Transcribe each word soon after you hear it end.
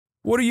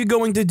What are you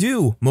going to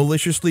do?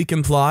 Maliciously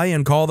comply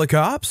and call the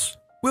cops?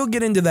 We'll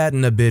get into that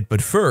in a bit, but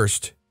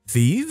first,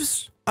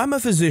 thieves? I'm a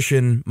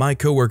physician, my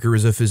coworker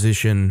is a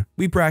physician.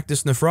 We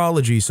practice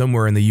nephrology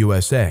somewhere in the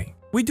USA.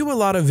 We do a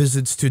lot of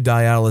visits to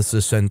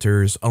dialysis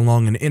centers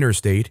along an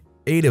interstate,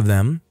 8 of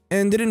them,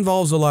 and it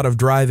involves a lot of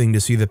driving to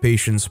see the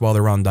patients while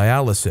they're on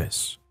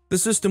dialysis. The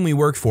system we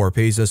work for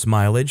pays us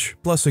mileage,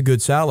 plus a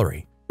good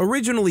salary.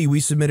 Originally, we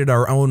submitted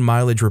our own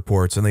mileage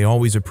reports and they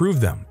always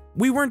approved them.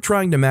 We weren't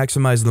trying to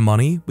maximize the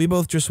money, we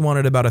both just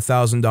wanted about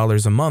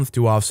 $1,000 a month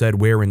to offset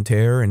wear and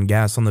tear and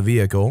gas on the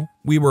vehicle.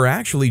 We were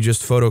actually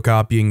just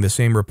photocopying the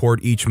same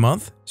report each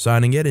month,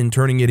 signing it and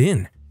turning it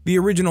in. The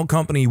original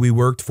company we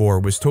worked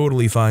for was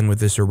totally fine with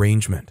this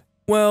arrangement.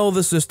 Well,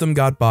 the system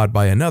got bought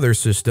by another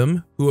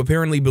system, who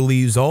apparently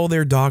believes all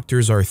their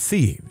doctors are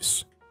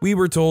thieves. We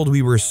were told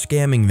we were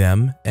scamming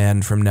them,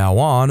 and from now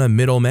on, a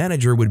middle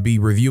manager would be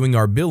reviewing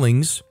our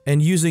billings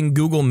and using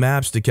Google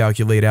Maps to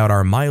calculate out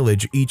our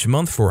mileage each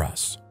month for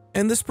us.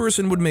 And this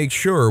person would make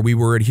sure we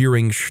were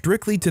adhering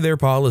strictly to their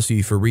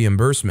policy for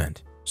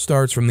reimbursement.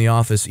 Starts from the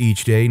office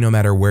each day no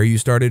matter where you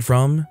started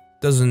from.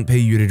 Doesn't pay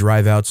you to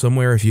drive out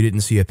somewhere if you didn't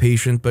see a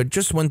patient but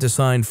just went to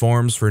sign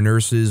forms for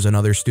nurses and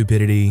other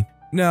stupidity.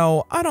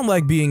 Now, I don't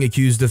like being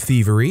accused of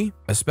thievery,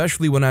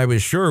 especially when I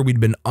was sure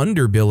we'd been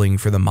underbilling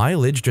for the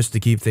mileage just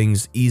to keep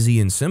things easy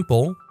and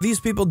simple.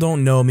 These people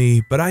don't know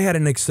me, but I had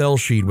an Excel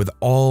sheet with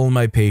all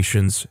my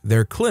patients,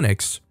 their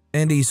clinics,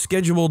 and a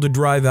schedule to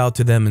drive out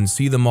to them and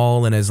see them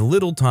all in as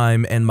little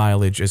time and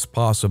mileage as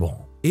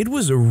possible. It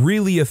was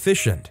really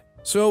efficient,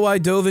 so I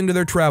dove into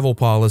their travel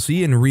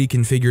policy and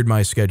reconfigured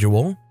my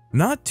schedule,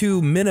 not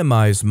to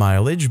minimize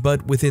mileage,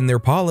 but within their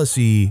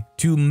policy,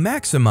 to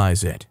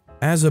maximize it.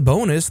 As a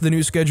bonus, the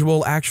new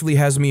schedule actually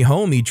has me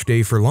home each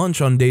day for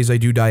lunch on days I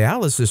do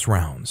dialysis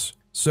rounds,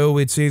 so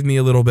it saved me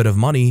a little bit of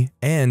money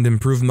and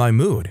improved my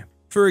mood.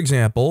 For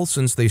example,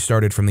 since they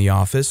started from the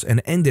office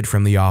and ended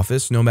from the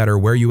office no matter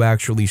where you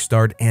actually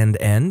start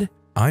and end,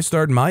 I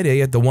start my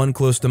day at the one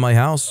close to my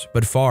house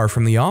but far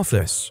from the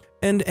office,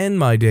 and end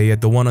my day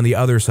at the one on the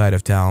other side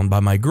of town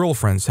by my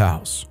girlfriend's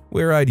house,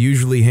 where I'd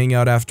usually hang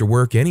out after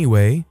work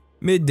anyway.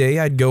 Midday,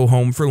 I'd go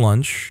home for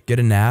lunch, get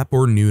a nap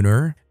or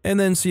nooner, and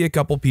then see a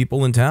couple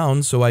people in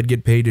town so I'd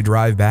get paid to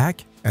drive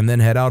back, and then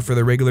head out for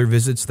the regular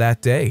visits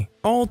that day.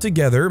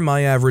 Altogether,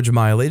 my average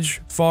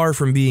mileage, far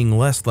from being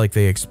less like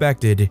they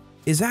expected,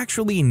 is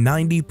actually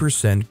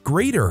 90%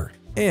 greater.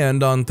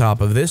 And on top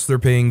of this, they're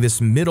paying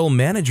this middle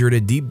manager to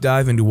deep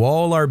dive into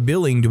all our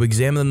billing to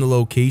examine the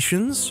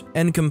locations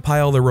and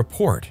compile the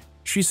report.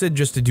 She said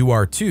just to do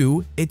our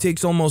 2, it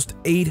takes almost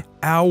 8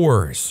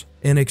 hours,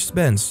 an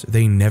expense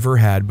they never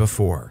had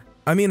before.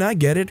 I mean, I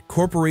get it,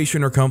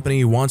 corporation or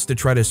company wants to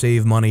try to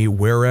save money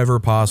wherever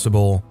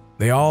possible.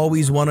 They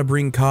always want to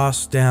bring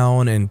costs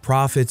down and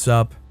profits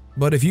up.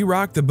 But if you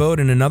rock the boat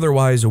in an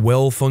otherwise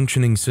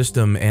well-functioning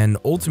system and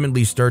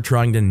ultimately start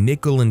trying to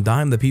nickel and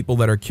dime the people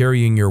that are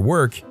carrying your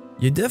work,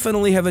 you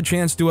definitely have a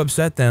chance to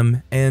upset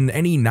them, and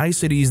any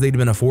niceties they'd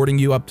been affording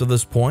you up to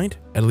this point,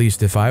 at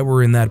least if I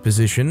were in that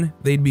position,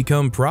 they'd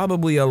become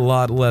probably a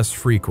lot less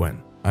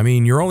frequent. I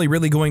mean, you're only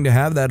really going to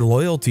have that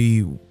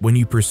loyalty when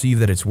you perceive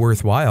that it's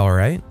worthwhile,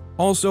 right?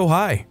 Also,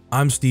 hi,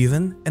 I'm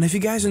Steven, and if you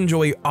guys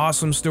enjoy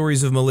awesome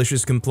stories of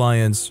malicious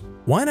compliance,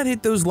 why not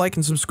hit those like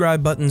and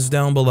subscribe buttons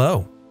down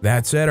below?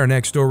 That said, our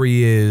next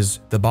story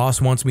is, the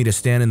boss wants me to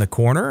stand in the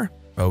corner?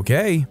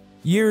 Okay.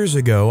 Years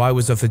ago, I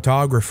was a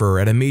photographer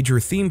at a major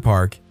theme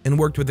park and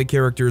worked with the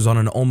characters on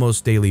an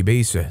almost daily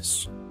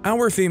basis.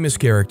 Our famous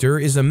character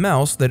is a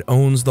mouse that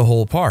owns the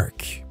whole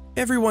park.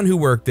 Everyone who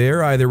worked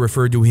there either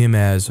referred to him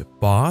as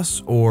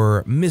Boss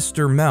or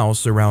Mr.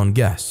 Mouse around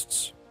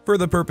guests. For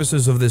the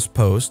purposes of this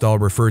post, I'll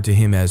refer to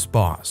him as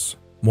Boss.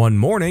 One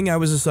morning, I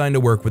was assigned to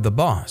work with the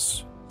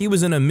boss. He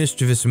was in a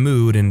mischievous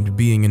mood and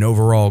being an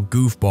overall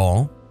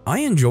goofball. I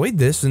enjoyed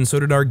this and so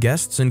did our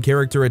guests and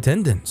character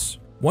attendants.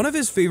 One of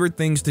his favorite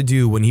things to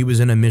do when he was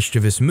in a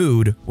mischievous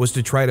mood was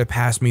to try to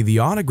pass me the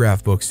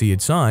autograph books he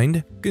had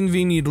signed,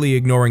 conveniently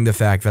ignoring the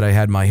fact that I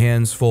had my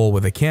hands full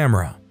with a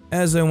camera.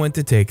 As I went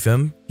to take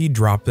them, he'd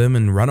drop them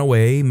and run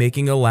away,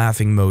 making a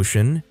laughing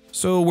motion.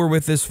 So we're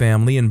with this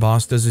family and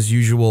boss does his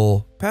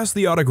usual, pass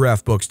the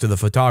autograph books to the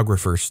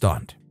photographer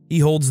stunt. He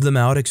holds them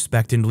out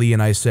expectantly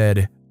and I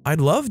said, I'd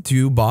love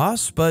to,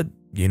 boss, but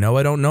you know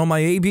I don't know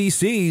my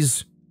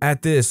ABCs.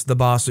 At this, the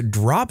boss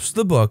drops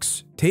the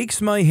books,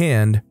 takes my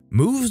hand,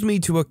 moves me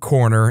to a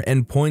corner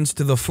and points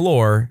to the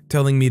floor,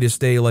 telling me to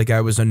stay like I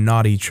was a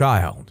naughty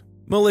child.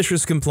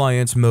 Malicious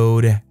compliance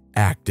mode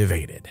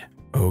activated.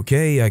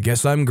 Okay, I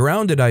guess I'm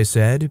grounded, I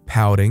said,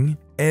 pouting.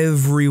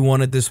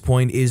 Everyone at this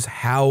point is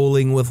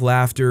howling with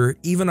laughter,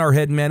 even our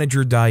head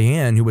manager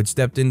Diane, who had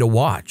stepped in to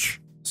watch.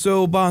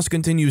 So boss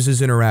continues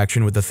his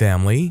interaction with the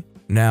family.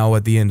 Now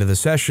at the end of the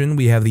session,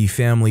 we have the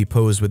family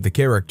pose with the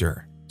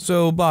character.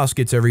 So boss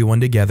gets everyone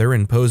together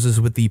and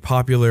poses with the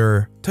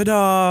popular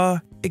ta-da,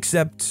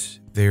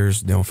 except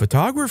there's no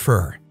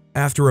photographer.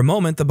 After a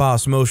moment, the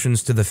boss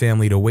motions to the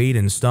family to wait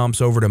and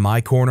stomps over to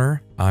my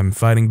corner. I'm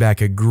fighting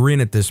back a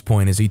grin at this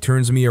point as he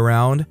turns me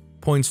around,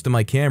 points to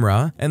my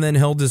camera, and then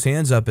held his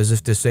hands up as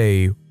if to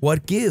say,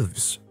 "What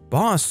gives?"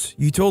 "Boss,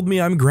 you told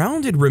me I'm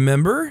grounded,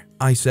 remember?"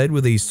 I said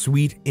with a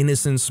sweet,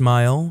 innocent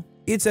smile.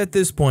 It's at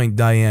this point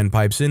Diane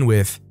pipes in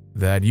with,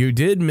 "That you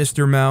did,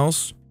 Mr.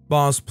 Mouse."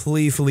 Boss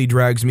playfully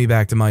drags me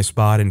back to my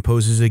spot and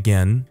poses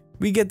again.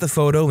 We get the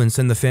photo and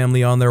send the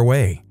family on their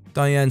way.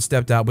 Diane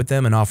stepped out with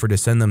them and offered to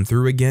send them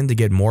through again to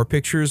get more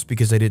pictures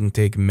because I didn't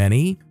take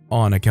many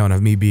on account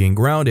of me being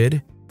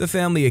grounded. The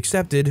family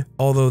accepted,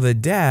 although the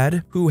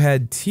dad, who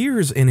had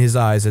tears in his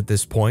eyes at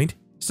this point,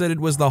 said it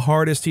was the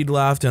hardest he'd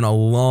laughed in a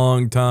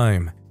long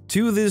time.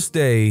 To this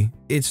day,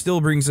 it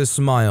still brings a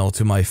smile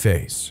to my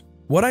face.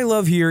 What I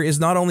love here is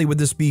not only would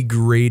this be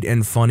great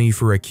and funny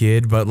for a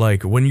kid, but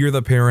like when you're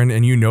the parent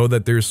and you know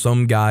that there's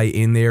some guy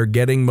in there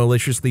getting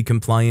maliciously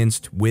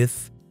complianced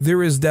with,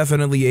 there is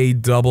definitely a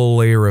double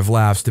layer of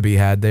laughs to be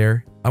had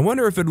there. I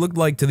wonder if it looked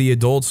like to the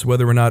adults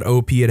whether or not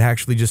OP had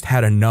actually just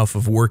had enough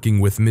of working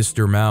with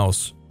Mr.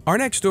 Mouse. Our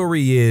next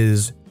story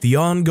is the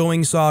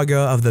ongoing saga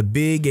of the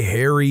big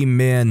hairy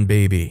man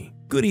baby.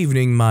 Good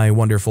evening, my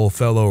wonderful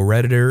fellow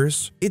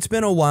Redditors. It's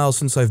been a while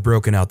since I've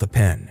broken out the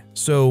pen,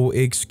 so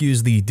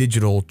excuse the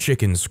digital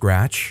chicken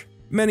scratch.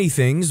 Many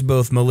things,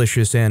 both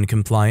malicious and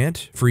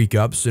compliant,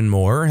 freak-ups and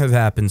more, have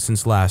happened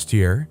since last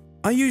year.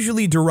 I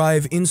usually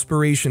derive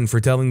inspiration for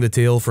telling the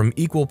tale from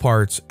equal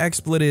parts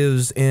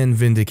expletives and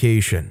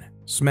vindication,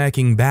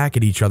 smacking back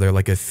at each other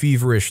like a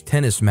feverish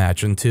tennis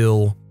match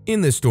until,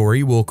 in this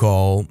story we'll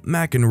call,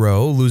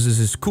 McEnroe loses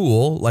his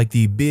cool like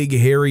the big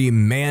hairy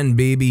man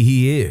baby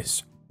he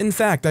is. In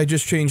fact, I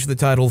just changed the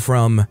title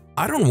from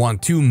 "I don't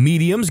want two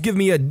mediums, give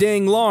me a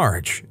dang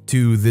large"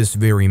 to this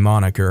very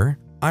moniker.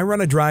 I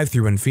run a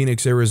drive-thru in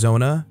Phoenix,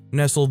 Arizona,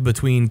 nestled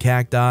between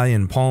cacti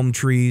and palm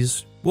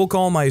trees. We'll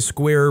call my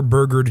square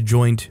burgered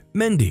joint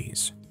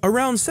Mendy's.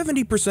 Around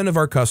 70% of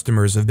our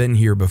customers have been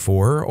here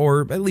before,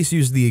 or at least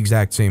used the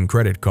exact same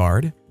credit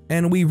card,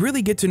 and we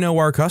really get to know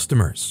our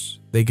customers.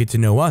 They get to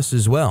know us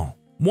as well.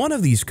 One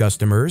of these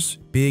customers,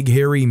 Big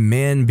Hairy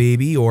Man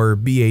Baby, or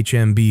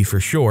BHMB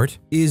for short,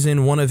 is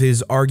in one of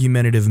his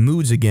argumentative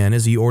moods again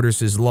as he orders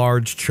his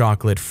large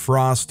chocolate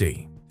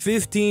frosty.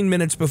 15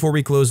 minutes before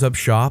we close up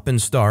shop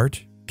and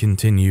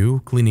continue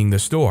cleaning the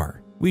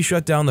store. We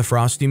shut down the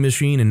frosty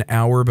machine an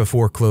hour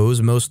before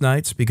close most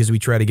nights because we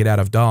try to get out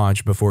of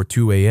Dodge before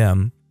 2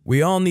 a.m.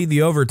 We all need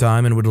the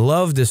overtime and would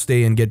love to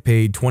stay and get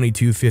paid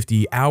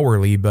 $22.50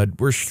 hourly, but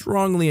we're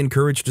strongly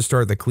encouraged to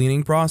start the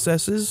cleaning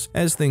processes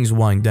as things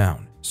wind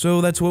down.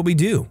 So that's what we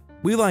do.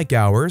 We like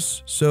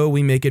hours, so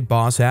we make it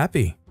boss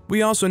happy.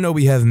 We also know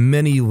we have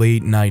many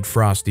late night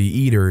frosty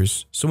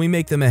eaters, so we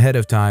make them ahead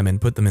of time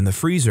and put them in the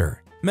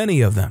freezer.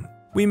 Many of them.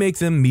 We make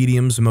them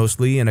mediums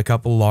mostly and a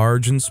couple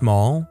large and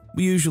small.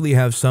 We usually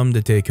have some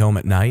to take home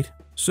at night.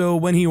 So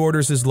when he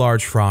orders his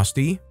large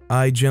frosty,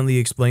 I gently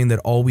explain that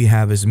all we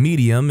have is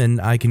medium and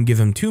I can give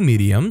him 2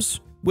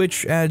 mediums,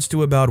 which adds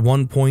to about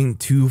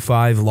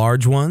 1.25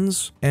 large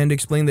ones, and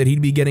explain that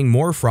he'd be getting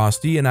more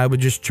frosty and I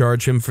would just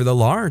charge him for the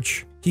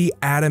large. He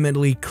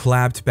adamantly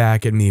clapped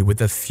back at me with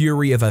the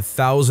fury of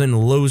 1,000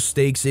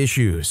 low-stakes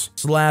issues,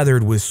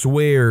 slathered with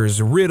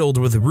swears, riddled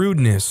with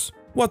rudeness.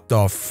 "What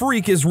the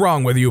freak is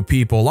wrong with you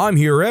people? I'm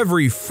here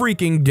every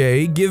freaking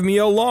day, give me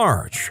a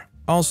large."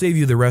 I'll save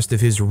you the rest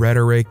of his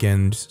rhetoric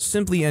and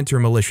simply enter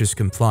malicious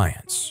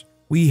compliance.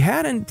 We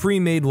hadn't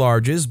pre-made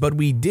larges, but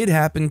we did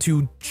happen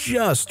to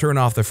just turn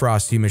off the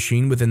frosty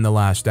machine within the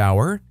last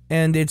hour,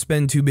 and it's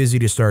been too busy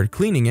to start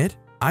cleaning it.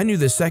 I knew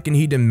the second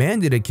he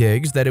demanded a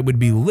kegs that it would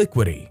be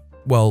liquidy.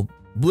 Well,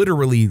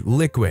 literally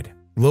liquid.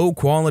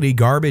 Low-quality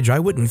garbage I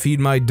wouldn't feed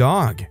my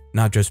dog,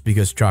 not just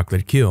because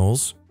chocolate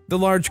kills. The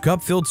large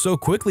cup filled so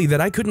quickly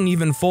that I couldn't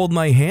even fold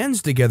my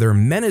hands together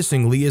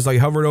menacingly as I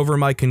hovered over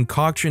my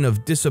concoction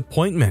of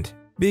disappointment.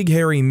 Big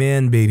Hairy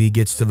Man Baby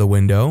gets to the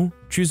window,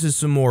 chooses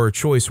some more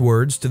choice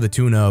words to the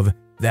tune of,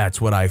 "That's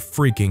what I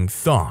freaking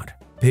thought,"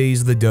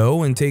 pays the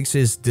dough and takes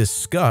his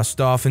disgust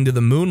off into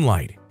the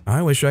moonlight.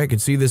 I wish I could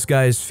see this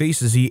guy's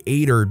face as he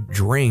ate or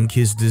drank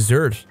his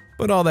dessert,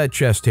 but all that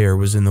chest hair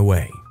was in the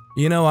way.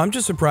 You know, I'm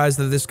just surprised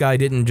that this guy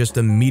didn't just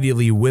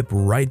immediately whip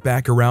right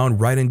back around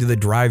right into the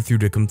drive-thru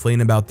to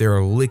complain about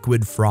their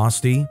liquid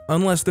frosty.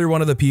 Unless they're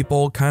one of the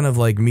people, kind of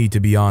like me to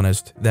be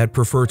honest, that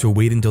prefer to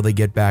wait until they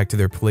get back to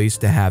their place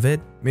to have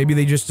it. Maybe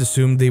they just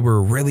assumed they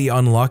were really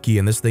unlucky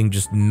and this thing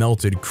just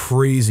melted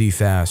crazy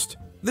fast.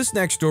 This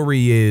next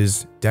story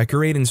is,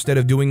 decorate instead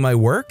of doing my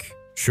work?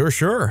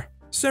 Sure.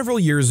 Several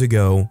years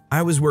ago,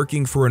 I was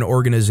working for an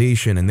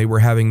organization and they were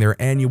having their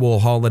annual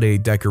holiday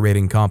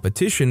decorating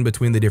competition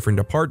between the different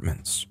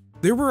departments.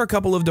 There were a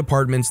couple of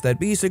departments that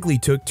basically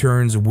took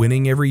turns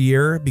winning every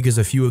year because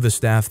a few of the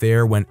staff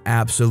there went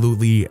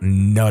absolutely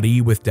nutty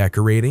with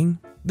decorating.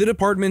 The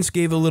departments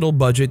gave a little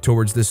budget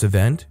towards this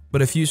event,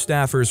 but a few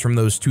staffers from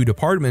those 2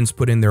 departments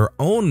put in their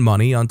own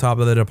money on top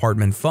of the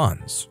department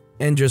funds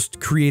and just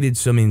created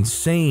some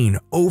insane,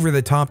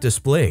 over-the-top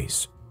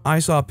displays. I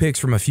saw pics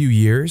from a few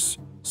years.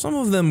 Some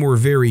of them were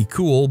very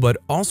cool, but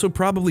also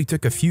probably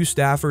took a few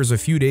staffers a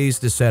few days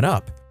to set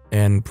up,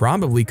 and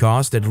probably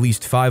cost at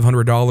least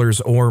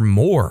 $500 or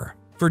more.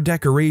 For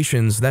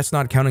decorations, that's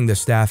not counting the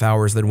staff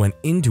hours that went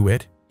into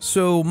it.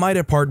 So my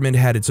department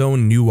had its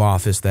own new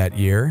office that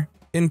year.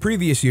 In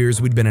previous years,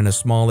 we'd been in a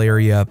small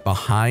area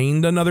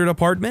behind another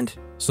department.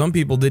 Some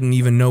people didn't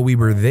even know we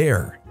were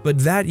there. But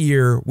that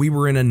year, we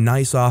were in a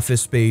nice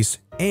office space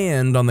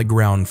and on the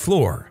ground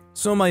floor.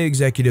 So my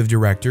executive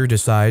director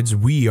decides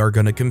we are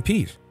going to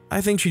compete. I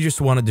think she just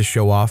wanted to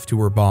show off to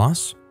her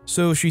boss.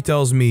 So she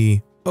tells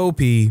me, OP,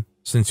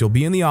 since you'll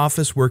be in the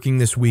office working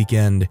this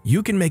weekend,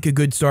 you can make a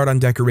good start on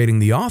decorating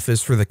the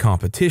office for the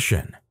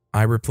competition.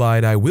 I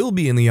replied I will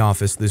be in the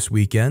office this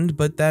weekend,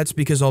 but that's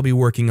because I'll be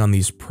working on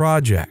these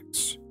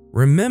projects.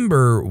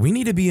 Remember, we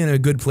need to be in a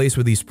good place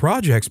with these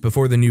projects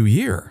before the new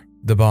year.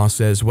 The boss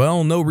says,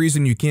 well, no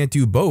reason you can't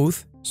do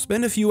both.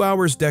 Spend a few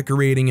hours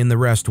decorating and the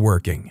rest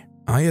working.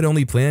 I had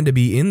only planned to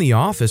be in the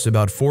office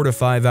about 4 to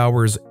 5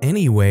 hours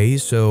anyway,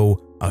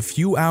 so a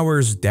few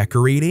hours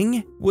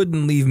decorating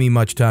wouldn't leave me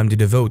much time to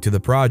devote to the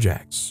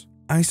projects.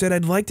 I said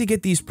I'd like to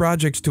get these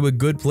projects to a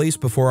good place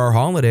before our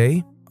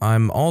holiday.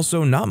 I'm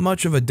also not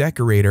much of a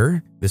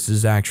decorator. This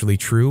is actually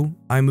true.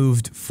 I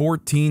moved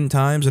 14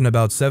 times in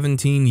about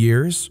 17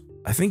 years.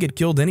 I think it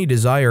killed any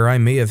desire I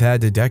may have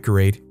had to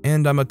decorate,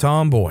 and I'm a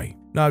tomboy.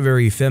 Not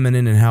very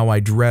feminine in how I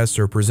dress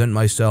or present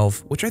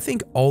myself, which I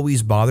think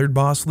always bothered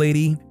boss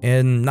lady,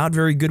 and not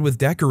very good with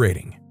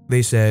decorating.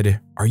 They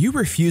said, "Are you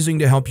refusing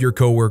to help your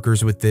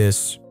coworkers with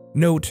this?"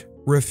 Note,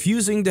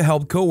 refusing to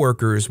help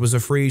coworkers was a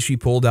phrase she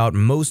pulled out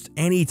most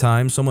any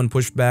time someone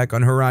pushed back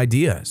on her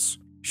ideas.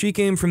 She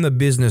came from the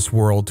business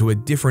world to a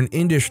different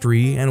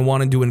industry and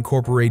wanted to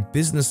incorporate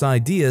business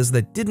ideas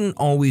that didn't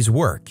always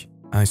work.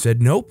 I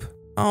said, nope,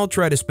 I'll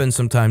try to spend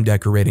some time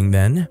decorating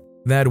then.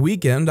 That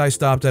weekend, I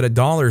stopped at a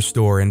dollar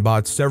store and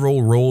bought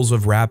several rolls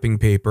of wrapping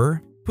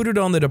paper, put it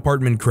on the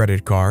department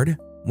credit card.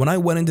 When I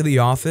went into the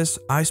office,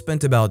 I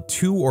spent about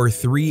 2 or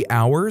 3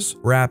 hours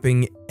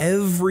wrapping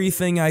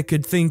everything I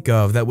could think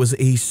of that was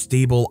a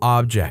stable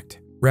object.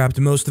 Wrapped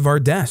most of our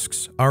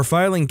desks, our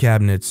filing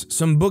cabinets,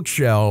 some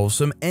bookshelves,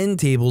 some end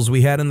tables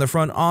we had in the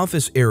front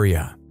office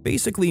area,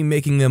 basically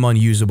making them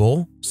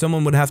unusable.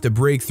 Someone would have to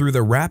break through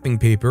the wrapping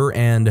paper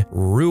and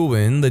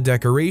ruin the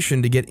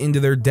decoration to get into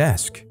their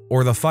desk,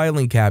 or the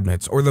filing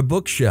cabinets, or the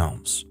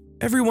bookshelves.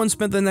 Everyone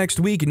spent the next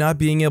week not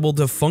being able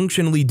to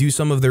functionally do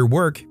some of their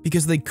work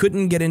because they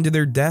couldn't get into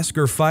their desk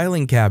or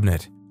filing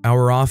cabinet.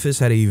 Our office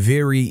had a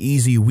very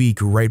easy week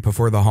right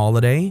before the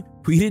holiday.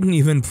 We didn't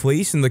even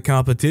place in the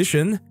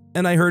competition.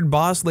 And I heard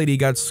boss lady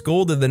got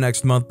scolded the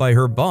next month by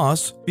her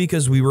boss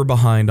because we were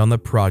behind on the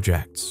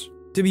projects.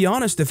 To be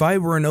honest, if I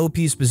were in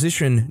OP's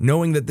position,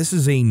 knowing that this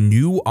is a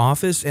new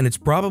office and it's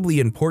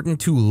probably important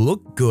to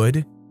look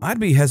good, I'd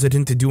be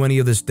hesitant to do any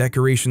of this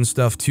decoration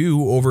stuff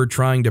too over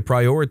trying to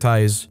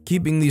prioritize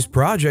keeping these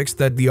projects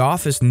that the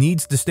office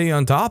needs to stay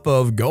on top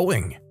of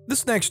going.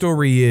 This next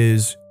story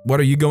is, what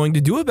are you going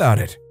to do about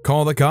it?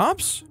 Call the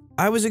cops?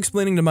 I was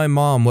explaining to my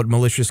mom what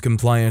malicious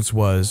compliance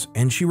was,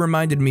 and she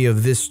reminded me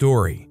of this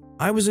story.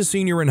 I was a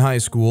senior in high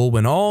school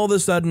when all of a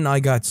sudden I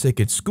got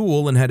sick at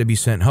school and had to be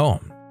sent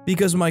home.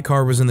 Because my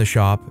car was in the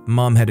shop,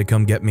 mom had to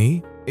come get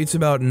me. It's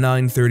about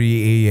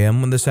 9:30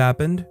 a.m. when this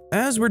happened.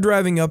 As we're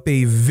driving up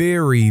a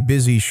very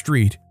busy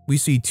street, we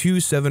see 2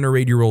 7 or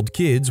 8-year-old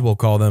kids, we'll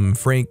call them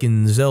Frank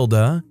and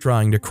Zelda,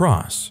 trying to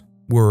cross.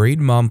 Worried,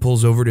 mom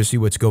pulls over to see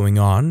what's going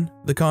on.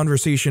 The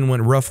conversation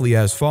went roughly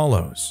as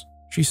follows.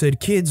 She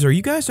said, "Kids, are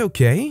you guys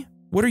okay?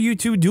 What are you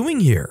two doing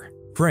here?"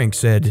 Frank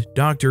said,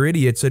 "Dr.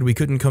 Idiot said we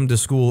couldn't come to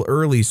school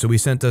early, so he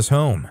sent us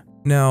home."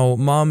 Now,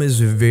 mom is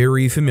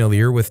very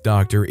familiar with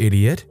Dr.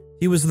 Idiot.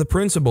 He was the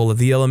principal of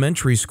the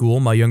elementary school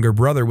my younger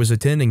brother was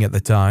attending at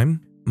the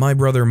time. My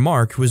brother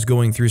Mark was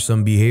going through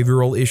some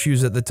behavioral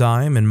issues at the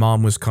time, and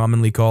mom was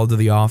commonly called to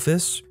the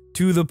office,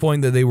 to the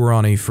point that they were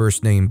on a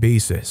first-name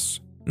basis.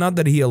 Not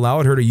that he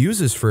allowed her to use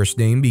his first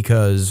name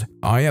because,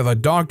 "I have a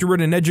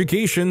doctorate in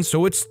education,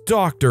 so it's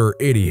Dr.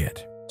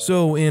 Idiot."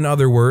 So, in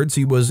other words,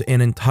 he was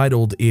an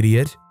entitled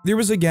idiot. There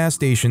was a gas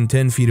station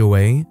 10 feet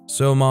away,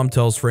 so mom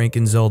tells Frank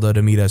and Zelda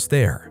to meet us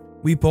there.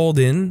 We pulled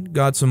in,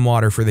 got some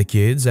water for the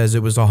kids as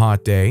it was a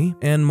hot day,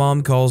 and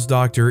mom calls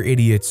Dr.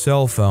 Idiot's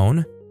cell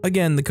phone.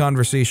 Again, the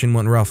conversation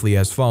went roughly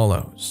as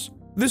follows.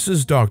 "This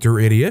is Dr.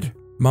 Idiot."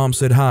 Mom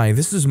said, "Hi,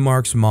 this is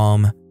Mark's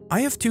mom.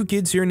 I have 2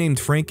 kids here named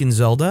Frank and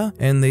Zelda,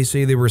 and they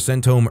say they were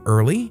sent home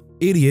early."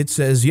 Idiot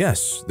says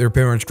yes, their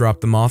parents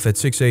dropped them off at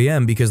 6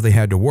 a.m. because they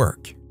had to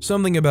work.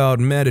 Something about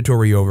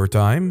mandatory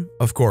overtime.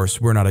 Of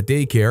course, we're not a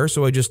daycare,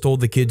 so I just told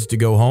the kids to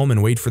go home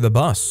and wait for the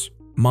bus.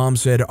 Mom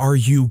said, "Are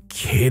you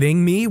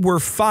kidding me? We're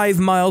 5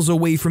 miles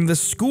away from the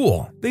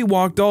school. They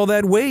walked all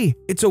that way.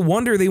 It's a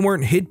wonder they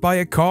weren't hit by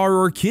a car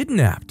or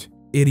kidnapped."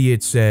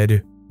 Idiot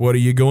said, "What are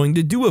you going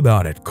to do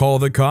about it? Call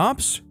the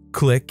cops?"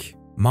 Click.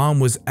 Mom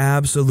was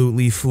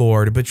absolutely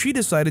floored, but she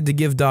decided to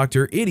give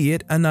Dr.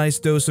 Idiot a nice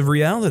dose of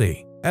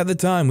reality. At the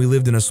time, we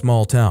lived in a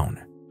small town.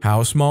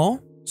 How small?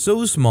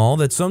 So small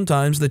that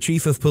sometimes the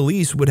chief of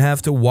police would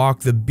have to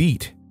walk the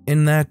beat.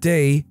 In that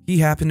day, he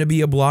happened to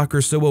be a block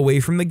or so away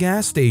from the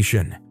gas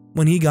station.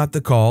 When he got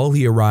the call,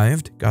 he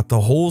arrived, got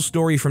the whole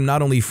story from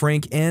not only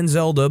Frank and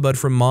Zelda, but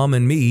from Mom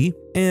and me,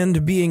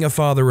 and being a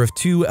father of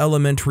 2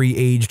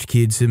 elementary-aged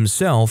kids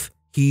himself,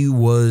 he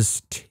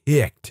was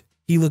ticked.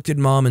 He looked at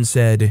Mom and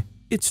said,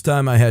 "It's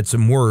time I had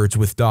some words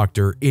with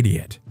Dr.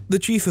 Idiot." The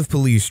chief of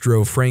police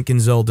drove Frank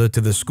and Zelda to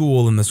the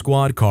school in the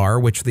squad car,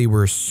 which they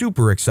were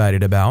super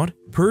excited about,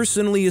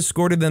 personally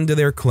escorted them to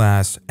their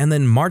class, and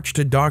then marched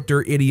to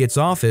Dr. Idiot's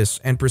office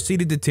and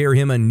proceeded to tear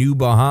him a new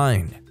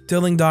behind,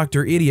 telling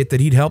Dr. Idiot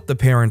that he'd helped the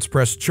parents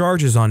press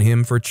charges on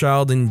him for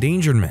child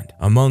endangerment,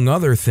 among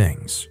other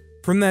things.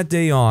 From that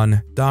day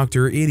on,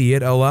 Dr.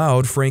 Idiot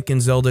allowed Frank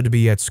and Zelda to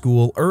be at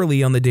school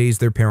early on the days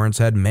their parents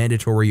had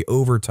mandatory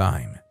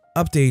overtime.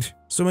 Update: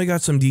 so I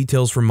got some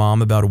details from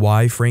Mom about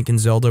why Frank and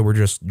Zelda were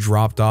just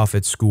dropped off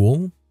at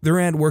school. Their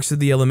aunt works at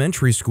the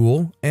elementary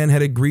school and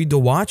had agreed to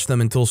watch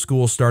them until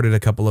school started a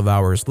couple of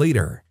hours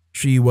later.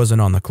 She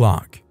wasn't on the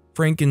clock.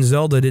 Frank and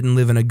Zelda didn't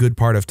live in a good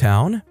part of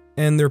town,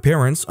 and their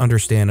parents,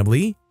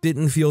 understandably,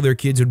 didn't feel their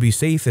kids would be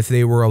safe if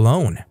they were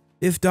alone.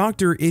 If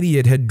Dr.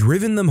 Idiot had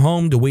driven them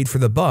home to wait for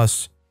the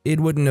bus,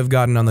 it wouldn't have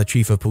gotten on the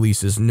chief of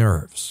police's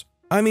nerves.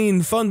 I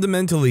mean,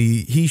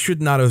 fundamentally, he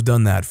should not have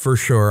done that for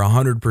sure,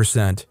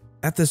 100%.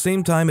 At the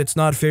same time, it's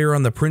not fair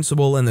on the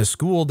principal and the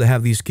school to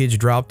have these kids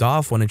dropped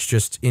off when it's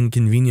just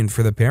inconvenient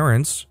for the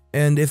parents.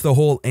 And if the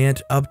whole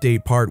aunt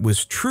update part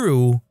was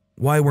true,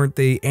 why weren't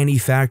they any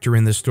factor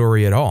in the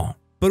story at all?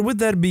 But with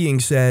that being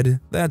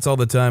said, that's all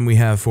the time we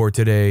have for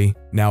today.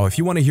 Now, if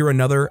you want to hear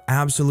another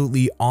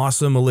absolutely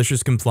awesome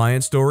malicious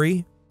compliance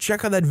story,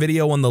 check out that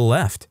video on the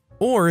left.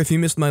 Or if you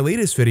missed my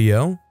latest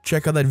video,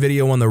 check out that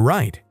video on the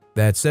right.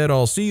 That said,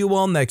 I'll see you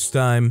all next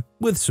time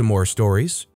with some more stories.